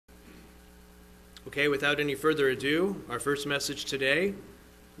Okay, without any further ado, our first message today,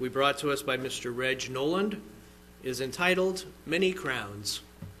 we brought to us by Mr. Reg Noland, is entitled, Many Crowns.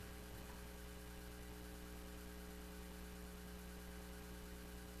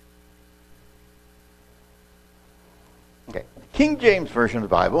 Okay. King James Version of the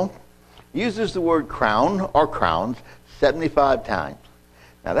Bible uses the word crown or crowns 75 times.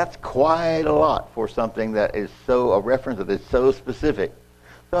 Now that's quite a lot for something that is a reference that is so specific.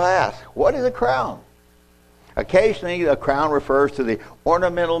 So I ask, what is a crown? Occasionally, a crown refers to the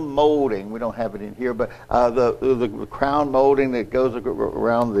ornamental molding. We don't have it in here, but the crown molding that goes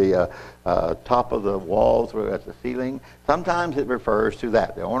around the top of the walls or at the ceiling. Sometimes it refers to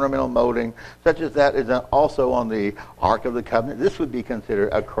that, the ornamental molding, such as that is also on the Ark of the Covenant. This would be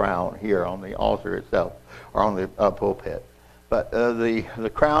considered a crown here on the altar itself or on the pulpit. But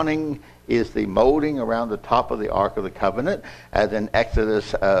the crowning is the molding around the top of the Ark of the Covenant, as in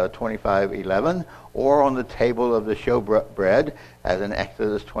Exodus 25:11, or on the table of the showbread, as in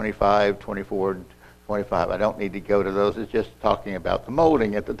Exodus 25, 24, 25. I don't need to go to those. It's just talking about the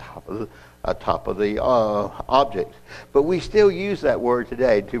molding at the top of the object. But we still use that word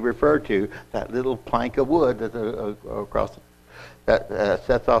today to refer to that little plank of wood that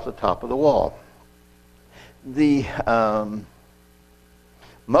sets off the top of the wall.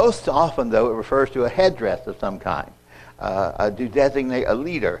 Most often, though, it refers to a headdress of some kind to designate a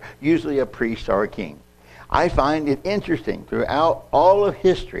leader, usually a priest or a king. I find it interesting throughout all of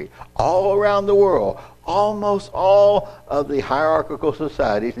history, all around the world, almost all of the hierarchical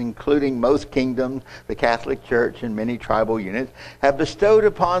societies, including most kingdoms, the Catholic Church, and many tribal units, have bestowed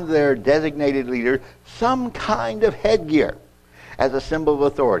upon their designated leaders some kind of headgear as a symbol of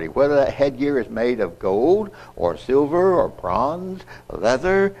authority, whether that headgear is made of gold or silver or bronze,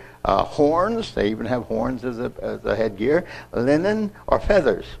 leather, horns. They even have horns as a headgear, linen, or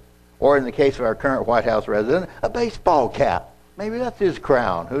feathers. Or in the case of our current White House resident, a baseball cap. Maybe that's his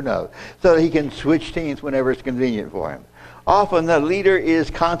crown, who knows? So that he can switch teams whenever it's convenient for him. Often the leader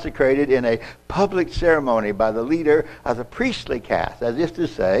is consecrated in a public ceremony by the leader of the priestly caste, as if to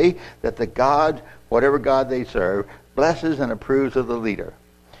say that the God, whatever God they serve, blesses and approves of the leader.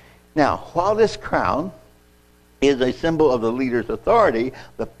 Now, while this crown is a symbol of the leader's authority,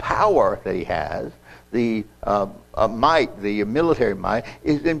 the power that he has, the might, the military might,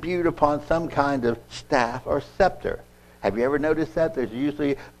 is imbued upon some kind of staff or scepter. Have you ever noticed that? There's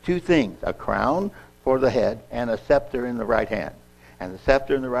usually two things, a crown for the head and a scepter in the right hand. And the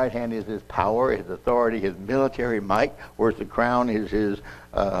scepter in the right hand is his power, his authority, his military might, whereas the crown is his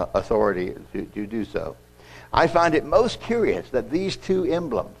authority to do so. I find it most curious that these two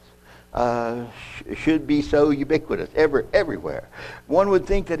emblems should be so ubiquitous everywhere. One would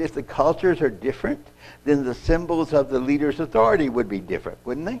think that if the cultures are different, then the symbols of the leader's authority would be different,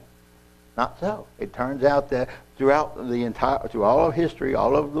 wouldn't they? Not so. It turns out that through all of history,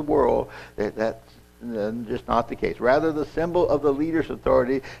 all over the world, that's just not the case. Rather, the symbol of the leader's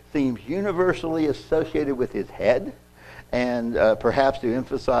authority seems universally associated with his head, and perhaps to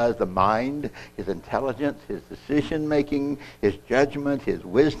emphasize the mind, his intelligence, his decision-making, his judgment, his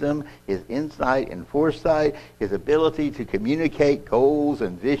wisdom, his insight and foresight, his ability to communicate goals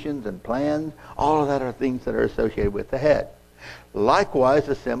and visions and plans. All of that are things that are associated with the head. Likewise,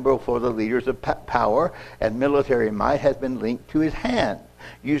 the symbol for the leaders of power and military might has been linked to his hand,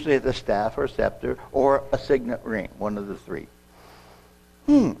 usually as a staff or scepter or a signet ring, one of the three.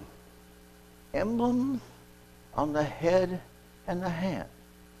 Emblems on the head and the hand.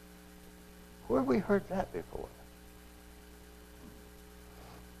 Where have we heard that before?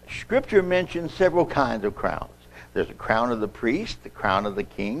 Scripture mentions several kinds of crowns. There's a crown of the priest, the crown of the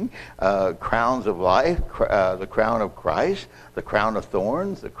king, crowns of life, the crown of Christ, the crown of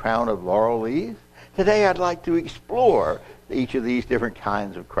thorns, the crown of laurel leaves. Today I'd like to explore each of these different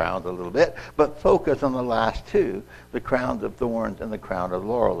kinds of crowns a little bit, but focus on the last two, the crowns of thorns and the crown of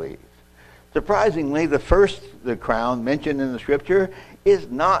laurel leaves. Surprisingly, the crown mentioned in the Scripture is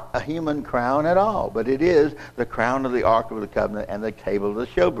not a human crown at all, but it is the crown of the Ark of the Covenant and the table of the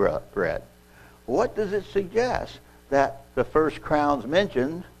showbread. What does it suggest? That the first crowns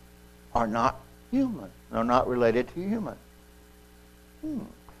mentioned are not human, they're not related to human.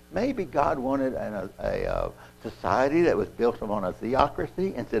 Maybe God wanted a society that was built upon a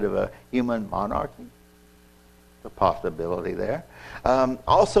theocracy instead of a human monarchy. A possibility there.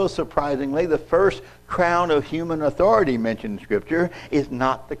 Also, surprisingly, the first crown of human authority mentioned in Scripture is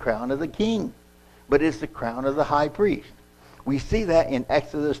not the crown of the king, but is the crown of the high priest. We see that in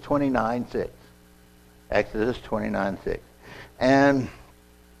Exodus 29:6. Exodus 29:6. And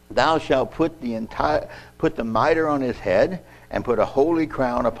thou shalt put the mitre on his head, and put a holy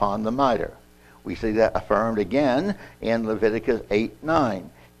crown upon the mitre. We see that affirmed again in Leviticus 8:9.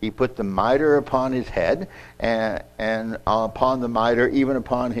 He put the mitre upon his head, and upon the mitre, even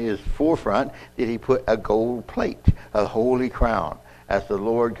upon his forefront, did he put a gold plate, a holy crown, as the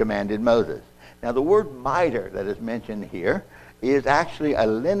Lord commanded Moses. Now, the word mitre that is mentioned here is actually a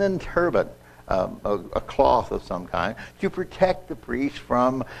linen turban, a cloth of some kind, to protect the priest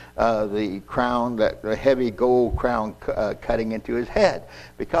from the crown, the heavy gold crown cutting into his head.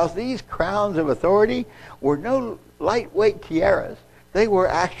 Because these crowns of authority were no lightweight tiaras. They were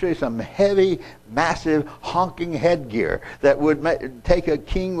actually some heavy, massive, honking headgear that would take a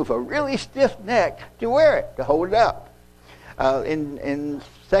king with a really stiff neck to wear it, to hold it up. In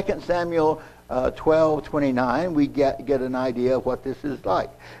 2 Samuel 12:29, we get an idea of what this is like.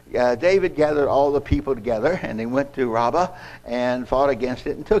 David gathered all the people together, and they went to Rabbah and fought against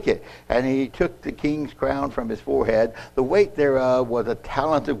it and took it. And he took the king's crown from his forehead. The weight thereof was a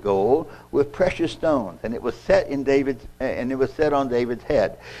talent of gold with precious stones, and it was set on David's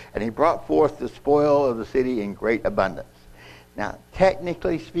head. And he brought forth the spoil of the city in great abundance. Now,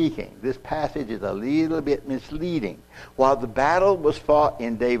 technically speaking, this passage is a little bit misleading. While the battle was fought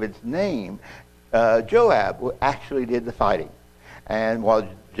in David's name, Joab actually did the fighting. And while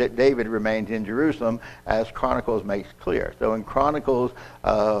David remained in Jerusalem, as Chronicles makes clear. So in Chronicles,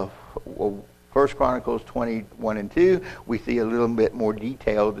 1 Chronicles 21 and 2, we see a little bit more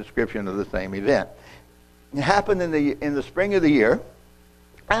detailed description of the same event. It happened in the spring of the year,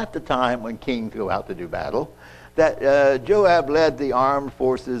 at the time when kings go out to do battle, that Joab led the armed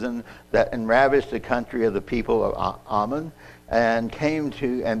forces and ravaged the country of the people of Ammon, and came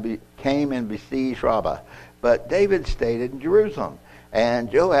and besieged Rabbah. But David stayed in Jerusalem, and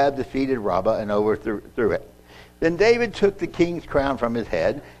Joab defeated Rabbah and overthrew it. Then David took the king's crown from his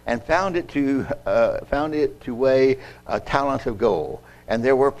head and found it to weigh a talent of gold, and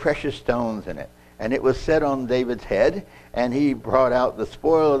there were precious stones in it. And it was set on David's head, and he brought out the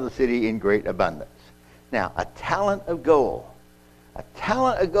spoil of the city in great abundance. Now, a talent of gold,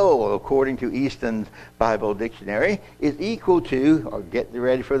 according to Easton's Bible Dictionary, is equal to, or get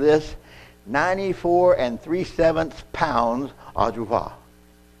ready for this, 94 3/7 pounds ajouva.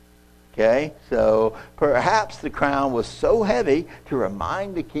 Okay, so perhaps the crown was so heavy to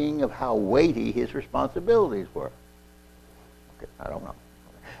remind the king of how weighty his responsibilities were. Okay, I don't know.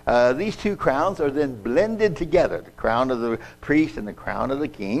 These two crowns are then blended together, the crown of the priest and the crown of the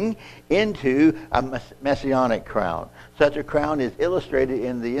king, into a messianic crown. Such a crown is illustrated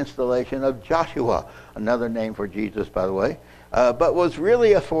in the installation of Joshua, another name for Jesus, by the way, but was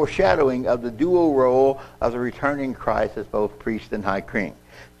really a foreshadowing of the dual role of the returning Christ as both priest and high king.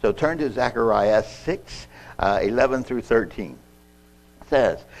 So turn to Zechariah 6, 11 through 13. It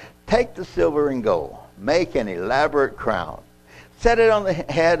says, "Take the silver and gold, make an elaborate crown. Set it on the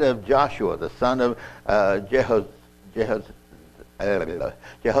head of Joshua, the son of Jehozadak,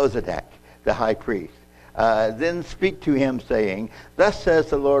 the high priest. Then speak to him, saying, Thus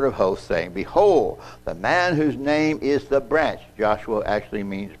says the Lord of hosts, saying, Behold, the man whose name is the branch." Joshua actually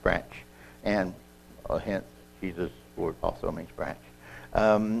means branch. And hence, Jesus' word also means branch.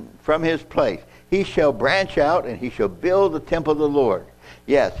 "From his place. He shall branch out, and he shall build the temple of the Lord.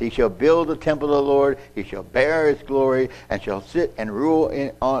 Yes, he shall build the temple of the Lord. He shall bear his glory, and shall sit and rule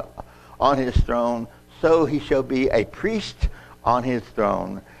on his throne. So he shall be a priest on his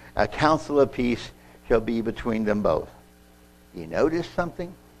throne. A council of peace shall be between them both." You notice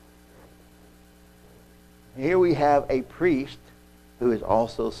something? Here we have a priest who is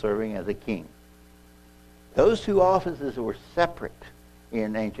also serving as a king. Those two offices were separate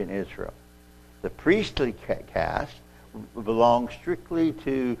in ancient Israel. The priestly caste belonged strictly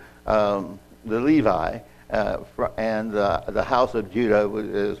to the Levi, and the house of Judah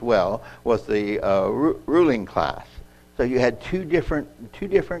as well was the ruling class. So you had two different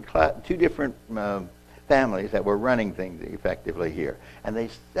families that were running things effectively here, and they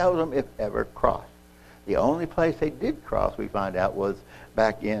seldom, if ever, crossed. The only place they did cross, we find out, was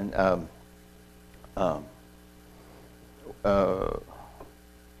back in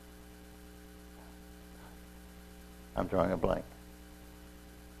I'm drawing a blank.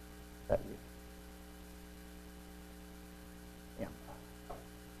 Yeah.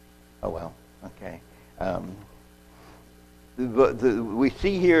 Oh well. Okay. We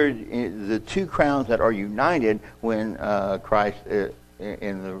see here the two crowns that are united when Christ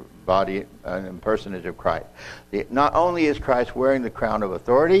in the body and personage of Christ. Not only is Christ wearing the crown of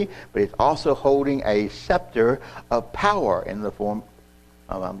authority, but he's also holding a scepter of power in the form.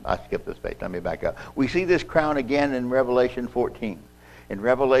 I skipped this page. Let me back up. We see this crown again in Revelation 14. In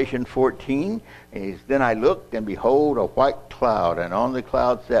Revelation 14, then I looked, and behold, a white cloud, and on the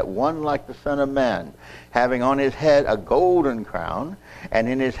cloud sat one like the Son of Man, having on his head a golden crown, and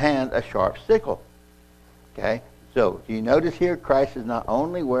in his hand a sharp sickle. Okay? So, do you notice here, Christ is not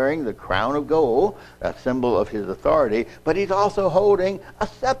only wearing the crown of gold, a symbol of his authority, but he's also holding a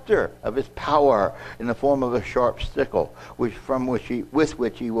scepter of his power in the form of a sharp sickle, with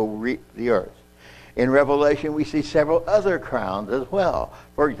which he will reap the earth. In Revelation, we see several other crowns as well.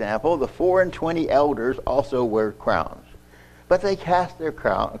 For example, the 24 elders also wear crowns, but they cast their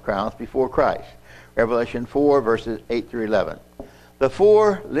crowns before Christ. Revelation 4, verses 8 through 11. The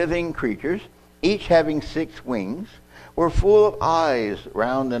 4 living creatures, each having 6 wings, were full of eyes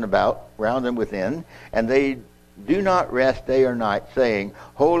round and within, and they do not rest day or night, saying,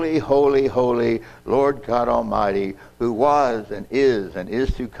 Holy, holy, holy, Lord God Almighty, who was and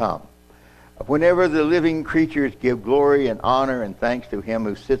is to come. Whenever the living creatures give glory and honor and thanks to him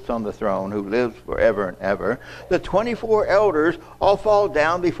who sits on the throne, who lives forever and ever, the 24 elders all fall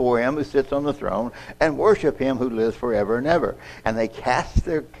down before him who sits on the throne and worship him who lives forever and ever. And they cast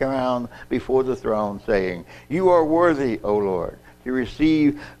their crown before the throne, saying, You are worthy, O Lord, to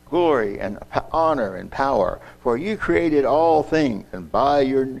receive glory and honor and power, for you created all things, and by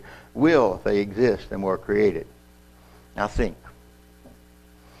your will they exist and were created. Now think.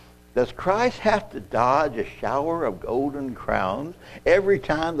 Does Christ have to dodge a shower of golden crowns every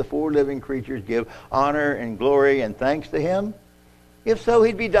time the 4 living creatures give honor and glory and thanks to him? If so,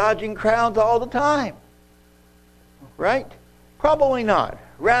 he'd be dodging crowns all the time. Right? Probably not.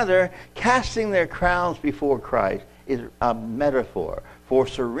 Rather, casting their crowns before Christ is a metaphor for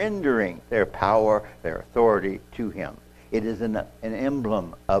surrendering their power, their authority to him. It is an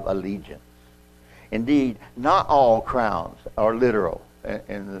emblem of allegiance. Indeed, not all crowns are literal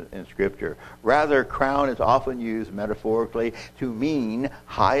in Scripture. Rather, crown is often used metaphorically to mean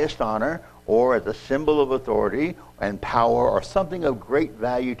highest honor or as a symbol of authority and power or something of great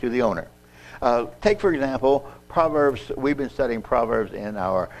value to the owner. Take, for example, Proverbs. We've been studying Proverbs in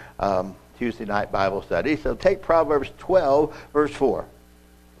our Tuesday night Bible study. So take Proverbs 12, verse 4.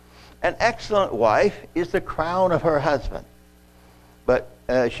 An excellent wife is the crown of her husband, but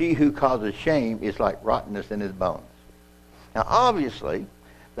she who causes shame is like rottenness in his bones. Now, obviously,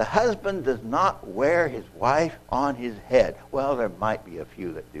 the husband does not wear his wife on his head. Well, there might be a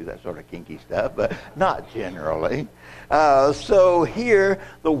few that do that sort of kinky stuff, but not generally. So here,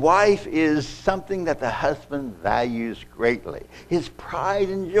 the wife is something that the husband values greatly, his pride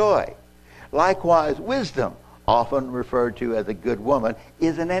and joy. Likewise, wisdom, often referred to as a good woman,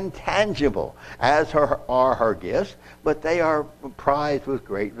 is an intangible, as are her gifts, but they are prized with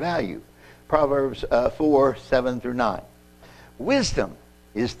great value. Proverbs 4, 7 through 9. Wisdom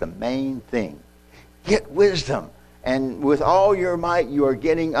is the main thing. Get wisdom, and with all your might you are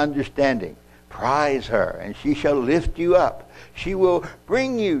getting understanding. Prize her, and she shall lift you up. She will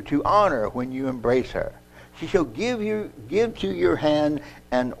bring you to honor when you embrace her. She shall give to your hand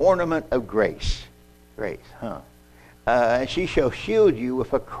an ornament of grace. Grace, huh? And she shall shield you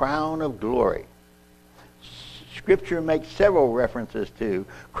with a crown of glory. Scripture makes several references to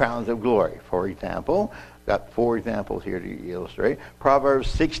crowns of glory. For example, got 4 examples here to illustrate. Proverbs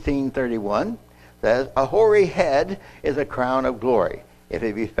 16:31 says, A hoary head is a crown of glory, if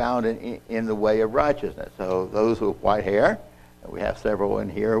it be found in the way of righteousness. So those with white hair, we have several in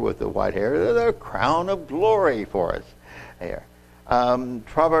here with the white hair, they're a crown of glory for us here.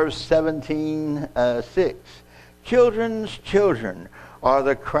 Proverbs 17:6. Children's children are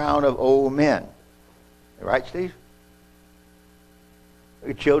the crown of old men. Right, Steve?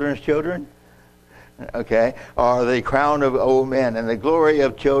 Children's children? Okay, are the crown of old men, and the glory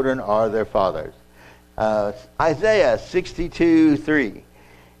of children are their fathers. Isaiah 62:3.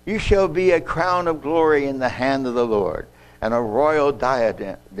 You shall be a crown of glory in the hand of the Lord, and a royal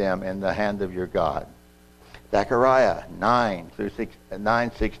diadem in the hand of your God. Zechariah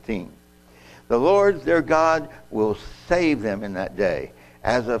 9:16. The Lord their God will save them in that day,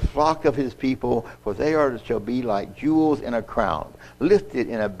 as a flock of his people, for they shall be like jewels in a crown, lifted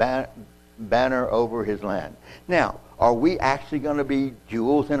in a banner over his land. Now, are we actually going to be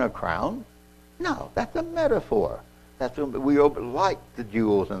jewels in a crown? No, that's a metaphor. We like the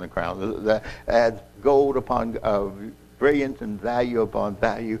jewels in the crown that adds gold upon brilliance and value upon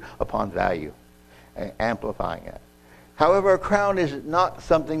value upon value, amplifying it. However, a crown is not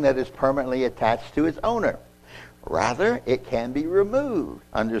something that is permanently attached to its owner. Rather, it can be removed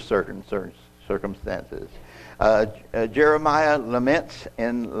under certain circumstances. Jeremiah laments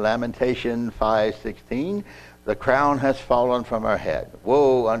in Lamentation 5:16, the crown has fallen from our head.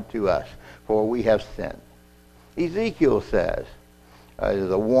 Woe unto us, for we have sinned. Ezekiel says,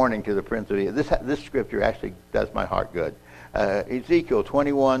 is a warning to the prince of evil. This scripture actually does my heart good. Ezekiel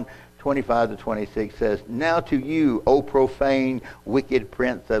 21:25-26 says, "Now to you, O profane, wicked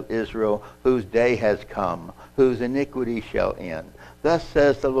prince of Israel, whose day has come, whose iniquity shall end. Thus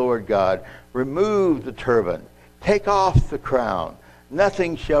says the Lord God, remove the turban, take off the crown.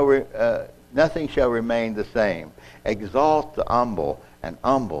 Nothing shall remain the same. Exalt the humble, and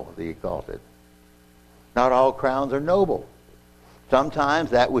humble the exalted." Not all crowns are noble.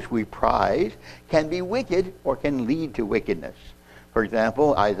 Sometimes that which we prize can be wicked or can lead to wickedness. For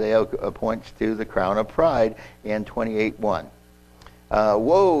example, Isaiah points to the crown of pride in 28:1.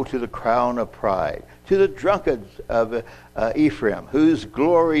 Woe to the crown of pride, to the drunkards of Ephraim, whose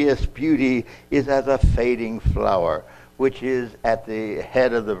glorious beauty is as a fading flower, which is at the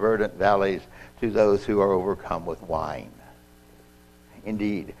head of the verdant valleys, to those who are overcome with wine.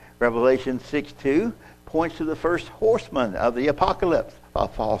 Indeed, Revelation 6:2 points to the first horseman of the apocalypse, a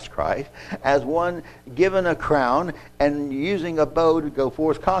false Christ, as one given a crown and using a bow to go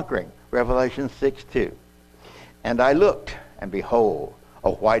forth conquering. Revelation 6:2. "And I looked, and behold,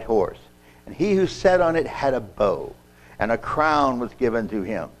 a white horse, and he who sat on it had a bow, and a crown was given to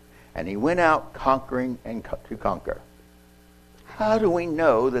him, and he went out conquering and to conquer." How do we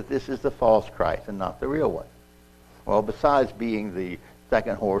know that this is the false Christ and not the real one? Well, besides being the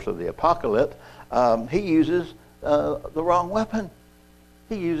second horse of the apocalypse, he uses the wrong weapon.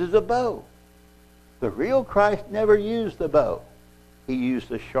 He uses a bow. The real Christ never used the bow. He used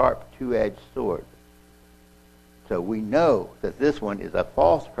the sharp two-edged sword. So we know that this one is a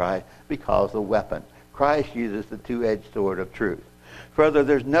false Christ because of the weapon. Christ uses the two-edged sword of truth. Further,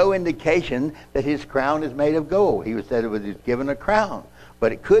 there's no indication that his crown is made of gold. He said it was given a crown.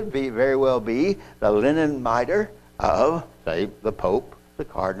 But it could very well be the linen mitre of, say, the Pope, the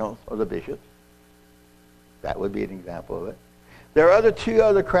cardinals, or the bishops. That would be an example of it. There are two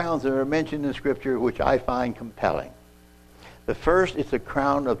other crowns that are mentioned in Scripture which I find compelling. The first is the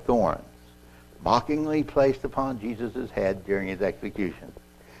crown of thorns, mockingly placed upon Jesus' head during his execution.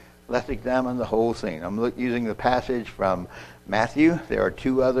 Let's examine the whole scene. I'm using the passage from Matthew. There are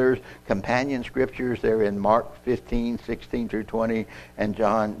two other companion scriptures. They're in Mark 15:16-20, and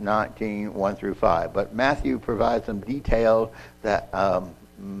John 19:1-5. But Matthew provides some detail that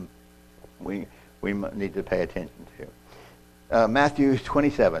we need to pay attention to. Matthew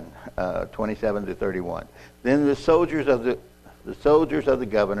 27:27-31. Then the soldiers of the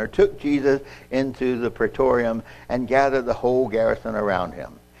governor took Jesus into the praetorium and gathered the whole garrison around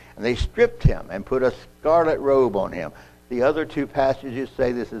him. And they stripped him and put a scarlet robe on him. The other two passages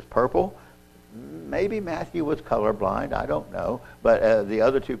say this is purple. Maybe Matthew was colorblind, I don't know. But the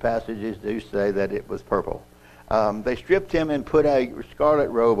other two passages do say that it was purple. They stripped him and put a scarlet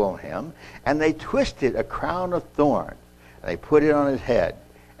robe on him. And they twisted a crown of thorns. They put it on his head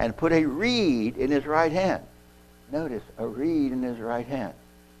and put a reed in his right hand. Notice, a reed in his right hand.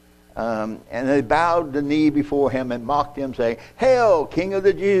 And they bowed the knee before him and mocked him, saying, "Hail, King of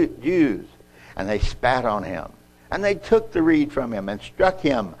the Jews!" And they spat on him. And they took the reed from him and struck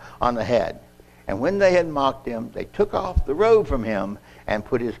him on the head. And when they had mocked him, they took off the robe from him and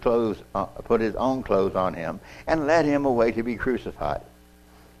put his own clothes on him and led him away to be crucified.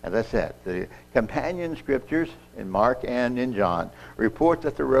 As I said, the companion scriptures in Mark and in John report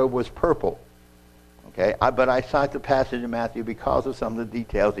that the robe was purple. Okay, but I cite the passage in Matthew because of some of the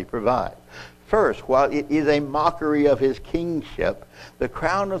details he provides. First, while it is a mockery of his kingship, the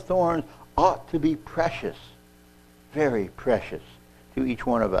crown of thorns ought to be precious, very precious to each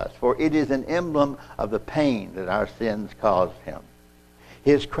one of us, for it is an emblem of the pain that our sins caused him.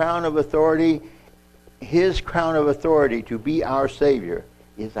 His crown of authority to be our Savior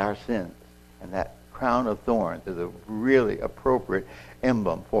is our sins. And that crown of thorns is a really appropriate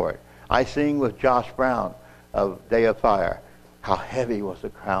emblem for it. I sing with Josh Brown of Day of Fire, "How heavy was the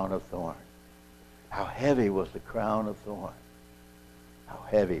crown of thorns. How heavy was the crown of thorns. How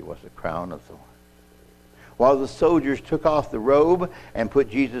heavy was the crown of thorns." While the soldiers took off the robe and put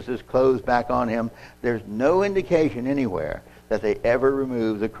Jesus' clothes back on him, there's no indication anywhere that they ever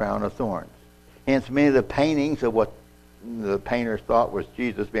removed the crown of thorns. Hence, many of the paintings of what the painters thought was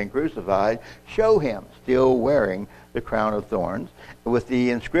Jesus being crucified show him still wearing the crown of thorns, with the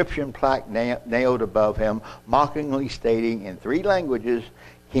inscription plaque nailed above him, mockingly stating in 3 languages,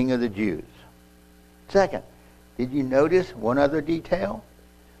 "King of the Jews." Second, did you notice one other detail?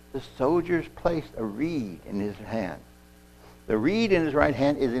 The soldiers placed a reed in his hand. The reed in his right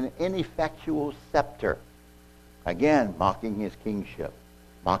hand is an ineffectual scepter. Again, mocking his kingship,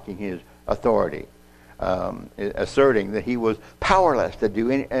 mocking his authority, asserting that he was powerless to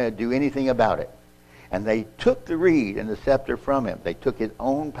do anything about it. And they took the reed and the scepter from him. They took his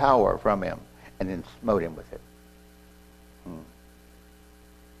own power from him and then smote him with it.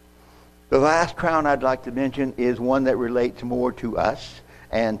 The last crown I'd like to mention is one that relates more to us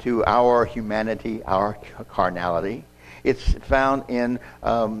and to our humanity, our carnality. It's found in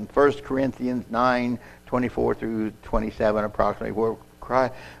 1 Corinthians 9:24 through 27 approximately,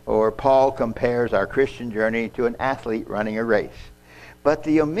 where Paul compares our Christian journey to an athlete running a race. But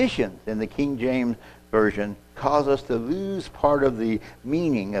the omissions in the King James Version cause us to lose part of the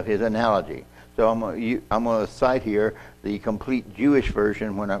meaning of his analogy. So I'm going to cite here the complete Jewish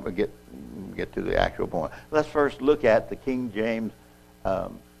version when I get to the actual point. Let's first look at the King James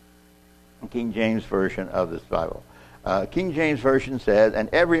Version of this Bible. King James Version says, "And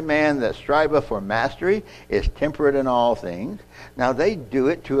every man that striveth for mastery is temperate in all things. Now they do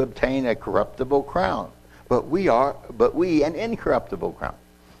it to obtain a corruptible crown, but we an incorruptible crown."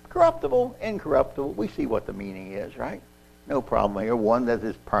 Corruptible, incorruptible, we see what the meaning is, right? No problem here. One that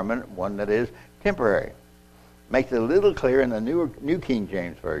is permanent, one that is temporary. Makes it a little clear in the New King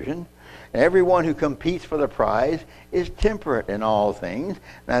James Version. And everyone who competes for the prize is temperate in all things.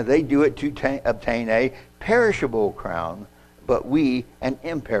 Now they do it to obtain a perishable crown, but we an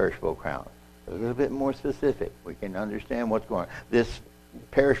imperishable crown. A little bit more specific. We can understand what's going on. This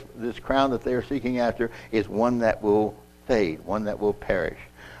crown that they are seeking after is one that will fade, one that will perish.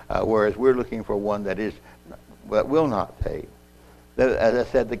 Whereas we're looking for one that will not fade. As I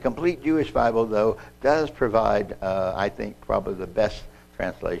said, the complete Jewish Bible, though, does provide, I think, probably the best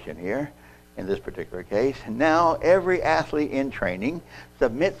translation here in this particular case. Now, every athlete in training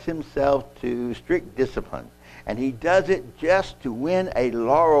submits himself to strict discipline, and he does it just to win a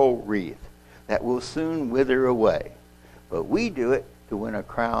laurel wreath that will soon wither away. But we do it to win a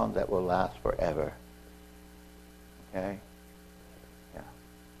crown that will last forever. Okay? Yeah.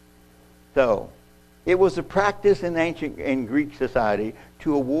 So, it was a practice in Greek society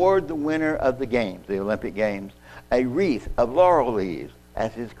to award the winner of the games, the Olympic Games, a wreath of laurel leaves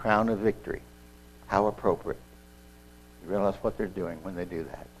as his crown of victory. How appropriate. You realize what they're doing when they do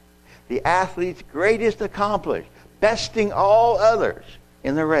that. The athlete's greatest accomplishment, besting all others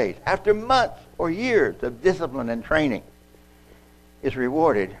in the race, after months or years of discipline and training, is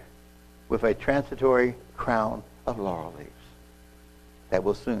rewarded with a transitory crown of laurel leaves that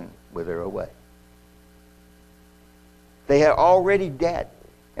will soon wither away. They are already dead.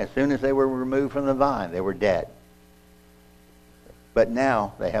 As soon as they were removed from the vine, they were dead. But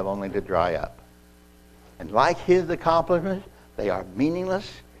now they have only to dry up. And like his accomplishments, they are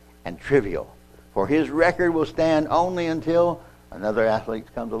meaningless and trivial. For his record will stand only until another athlete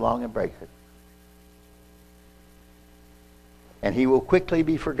comes along and breaks it. And he will quickly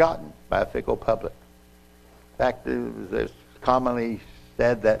be forgotten by a fickle public. In fact, it's commonly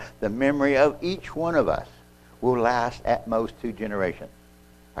said that the memory of each one of us will last at most 2 generations.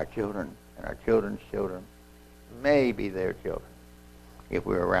 Our children and our children's children, maybe their children, if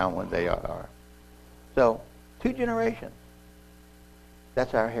we're around when they are. So, 2 generations.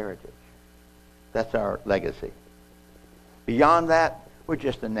 That's our heritage. That's our legacy. Beyond that, we're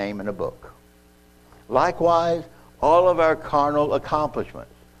just a name in a book. Likewise, all of our carnal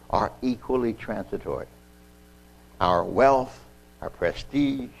accomplishments are equally transitory. Our wealth, our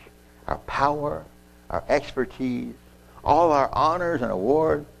prestige, our power, our expertise, all our honors and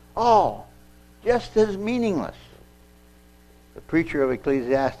awards, all just as meaningless. The preacher of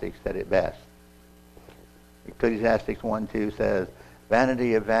Ecclesiastes said it best. Ecclesiastes 1:2 says,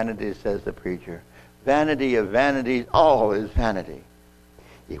 "Vanity of vanities," says the preacher. "Vanity of vanities, all is vanity."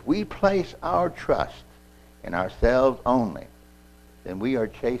 If we place our trust in ourselves only, then we are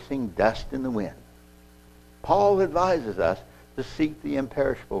chasing dust in the wind. Paul advises us to seek the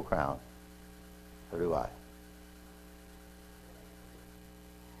imperishable crown. So do I.